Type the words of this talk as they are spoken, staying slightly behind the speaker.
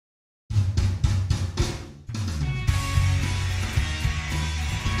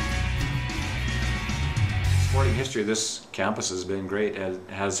sporting history of this campus has been great. It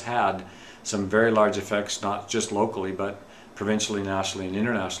has had some very large effects, not just locally, but provincially, nationally, and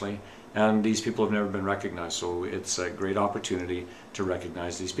internationally. And these people have never been recognized, so it's a great opportunity to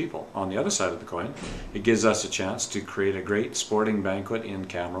recognize these people. On the other side of the coin, it gives us a chance to create a great sporting banquet in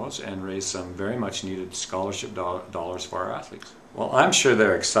Camrose and raise some very much needed scholarship dollars for our athletes. Well, I'm sure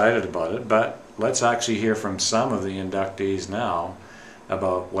they're excited about it, but let's actually hear from some of the inductees now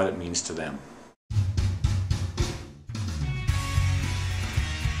about what it means to them.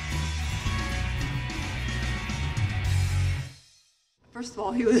 First of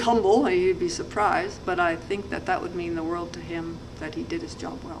all, he was humble, and he'd be surprised, but I think that that would mean the world to him that he did his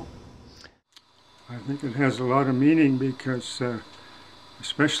job well. I think it has a lot of meaning because,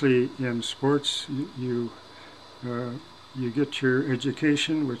 especially in sports, you get your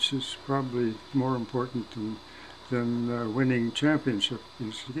education, which is probably more important than winning championship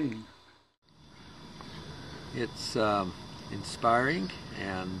in skiing. It's inspiring,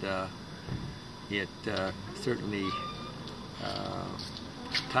 and it certainly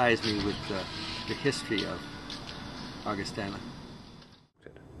ties me with the history of Augustana.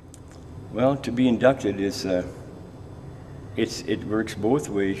 Well, to be inducted is it works both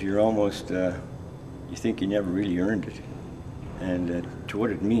ways. You're almost you think you never really earned it, and to what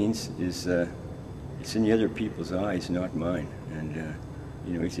it means is it's in the other people's eyes, not mine. And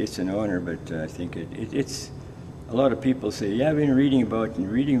you know, it's an honor, but I think it's a lot of people say, yeah, I've been reading about it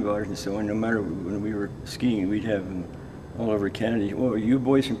and so on. No matter when we were skiing, we'd have them all over Canada. Oh, you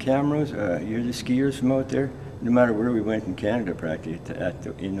boys from Camrose? You're the skiers from out there? No matter where we went in Canada, practically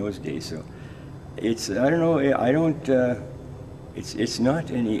in those days. So it's, I don't know. I don't. It's not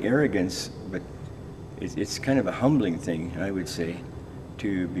any arrogance, but it's kind of a humbling thing, I would say,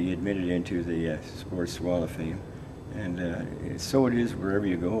 to be admitted into the Sports Wall of Fame, and so it is wherever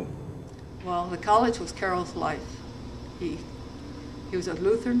you go. Well, the college was Carol's life. He was a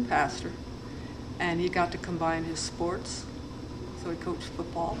Lutheran pastor, and he got to combine his sports. So he coached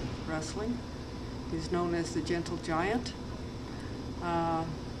football, wrestling. He was known as the Gentle Giant.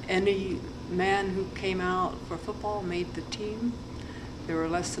 Any man who came out for football made the team. There were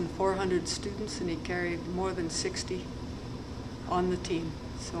less than 400 students, and he carried more than 60 on the team.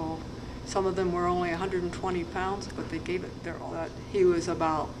 So some of them were only 120 pounds, but they gave it their all. He was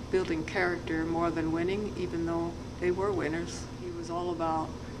about building character more than winning, even though they were winners. He was all about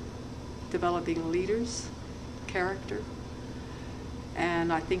developing leaders, character,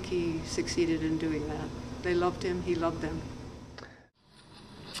 and I think he succeeded in doing that. They loved him, he loved them.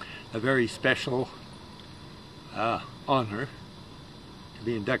 A very special honor to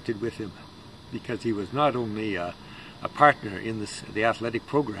be inducted with him, because he was not only a partner in the athletic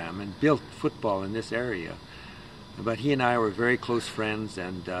program and built football in this area, but he and I were very close friends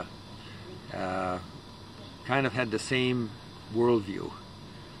and kind of had the same worldview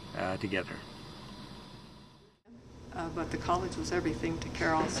together. But the college was everything to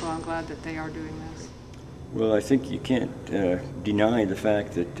Carol, so I'm glad that they are doing this. Well, I think you can't deny the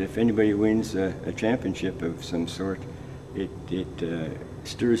fact that if anybody wins a championship of some sort, it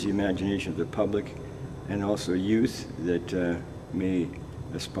stirs the imagination of the public and also youth that may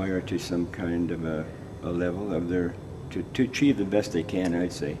aspire to some kind of a level of to achieve the best they can,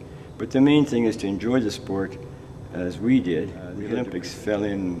 I'd say. But the main thing is to enjoy the sport as we did. The Olympics fell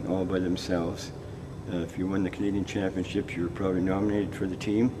in all by themselves. If you won the Canadian Championship, you were probably nominated for the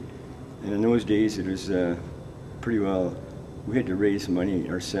team. And in those days, it was pretty well, we had to raise money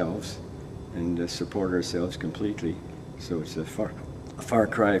ourselves and support ourselves completely. So it's a far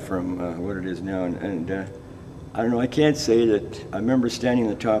cry from what it is now. And I don't know, I can't say that, I remember standing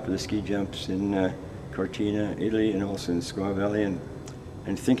on the top of the ski jumps in Cortina, Italy, and also in Squaw Valley,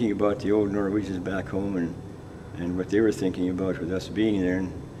 and thinking about the old Norwegians back home and what they were thinking about with us being there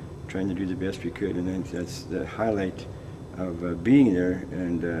and trying to do the best we could. And then that's the highlight of being there,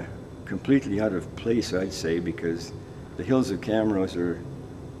 and completely out of place, I'd say, because the hills of Camrose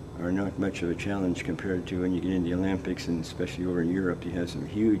are not much of a challenge compared to when you get into the Olympics, and especially over in Europe, you have some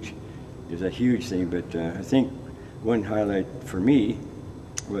there's a huge thing. But I think one highlight for me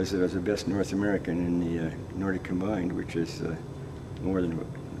was that I was the best North American in the Nordic combined, which is more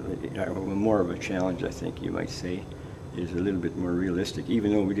of a challenge, I think you might say. Is a little bit more realistic,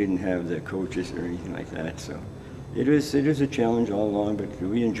 even though we didn't have the coaches or anything like that. So it is a challenge all along, but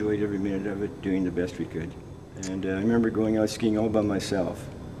we enjoyed every minute of it, doing the best we could. And I remember going out skiing all by myself.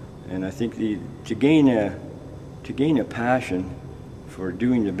 And I think to gain a passion for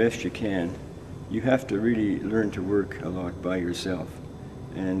doing the best you can, you have to really learn to work a lot by yourself.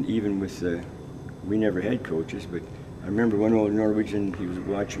 And even with we never had coaches, but I remember one old Norwegian, he was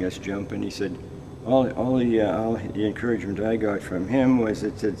watching us jump, and he said, all the encouragement I got from him was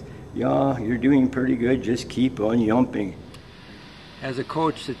it said, "Yeah, you're doing pretty good. Just keep on yumping." As a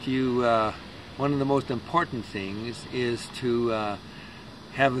coach, that you one of the most important things is to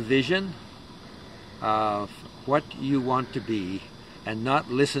have a vision of what you want to be, and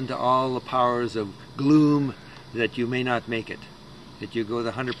not listen to all the powers of gloom that you may not make it. That you go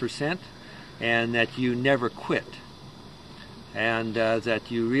the 100%, and that you never quit, and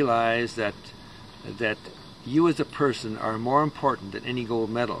that you realize that you as a person are more important than any gold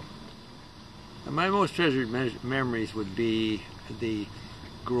medal. And my most treasured memories would be the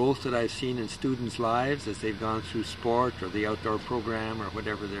growth that I've seen in students' lives as they've gone through sport or the outdoor program or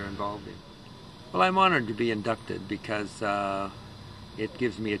whatever they're involved in. Well, I'm honored to be inducted because it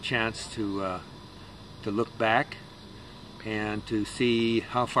gives me a chance to look back and to see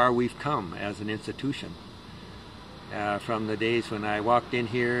how far we've come as an institution. From the days when I walked in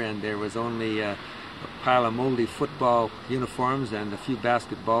here and there was only a pile of moldy football uniforms and a few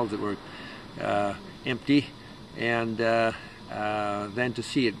basketballs that were empty, and then to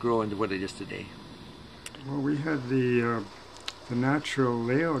see it grow into what it is today. Well, we had the natural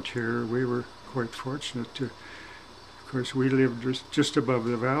layout here. We were quite fortunate to, of course, we lived just above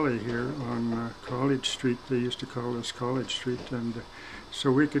the valley here on College Street. They used to call us College Street, and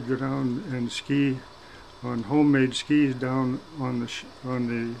so we could go down and ski on homemade skis down on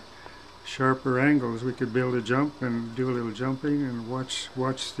the sharper angles. We could build a jump and do a little jumping and watch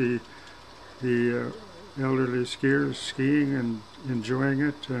the elderly skiers skiing and enjoying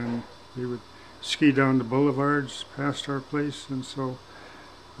it, and we would ski down the boulevards past our place, and so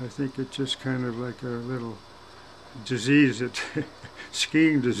I think it's just kind of like a little disease,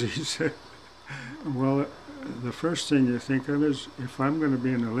 skiing disease. Well, the first thing you think of is, if I'm going to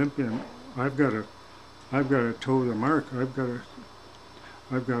be an Olympian, I've got to toe the mark. I've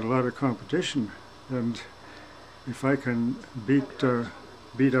got a lot of competition, and if I can beat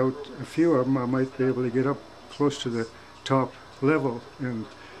out a few of them, I might be able to get up close to the top level. And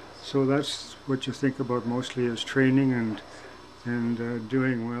so that's what you think about mostly, is training and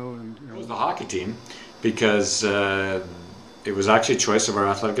doing well. And it was the hockey team, because it was actually a choice of our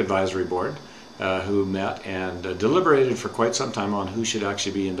athletic advisory board, who met and deliberated for quite some time on who should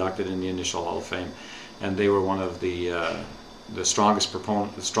actually be inducted in the initial Hall of Fame, and they were one of the strongest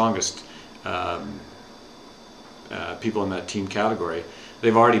people in that team category.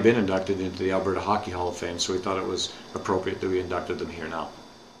 They've already been inducted into the Alberta Hockey Hall of Fame, so we thought it was appropriate that we inducted them here now.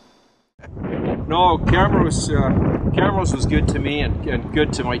 No, Camrose was good to me and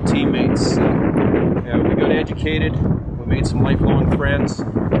good to my teammates. We got educated, we made some lifelong friends,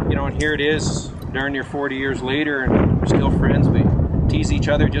 you know, and here it is, darn near 40 years later, and we're still friends. We tease each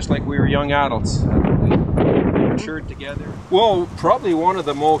other just like we were young adults. We matured together. Well, probably one of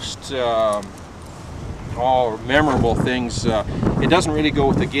the most memorable things, it doesn't really go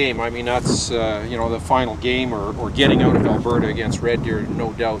with the game. I mean, that's you know, the final game or getting out of Alberta against Red Deer,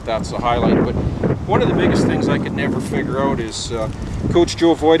 no doubt that's the highlight. But one of the biggest things I could never figure out is Coach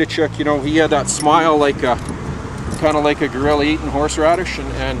Joe Wojtachuk. You know, he had that smile like kind of like a gorilla eating horseradish,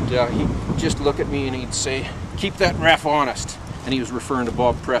 and he'd just look at me and he'd say, "Keep that ref honest," and he was referring to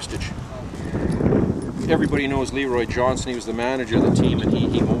Bob Prestige. Everybody knows Leroy Johnson. He was the manager of the team, and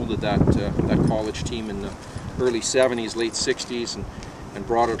he molded that college team in the early 70s, late 60s, and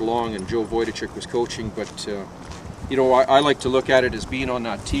brought it along, and Joe Wojtachuk was coaching. But you know, I like to look at it as being on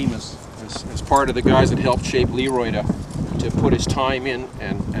that team as part of the guys that helped shape Leroy to put his time in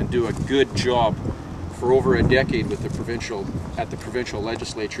and do a good job for over a decade with the provincial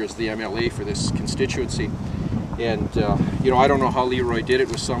legislature as the MLA for this constituency. And you know, I don't know how Leroy did it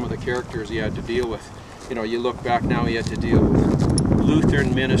with some of the characters he had to deal with. You know, you look back now, he had to deal with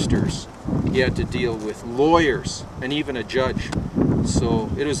Lutheran ministers, he had to deal with lawyers, and even a judge. So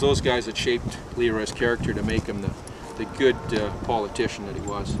it was those guys that shaped Leroy's character to make him the good politician that he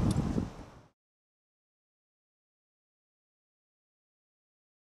was.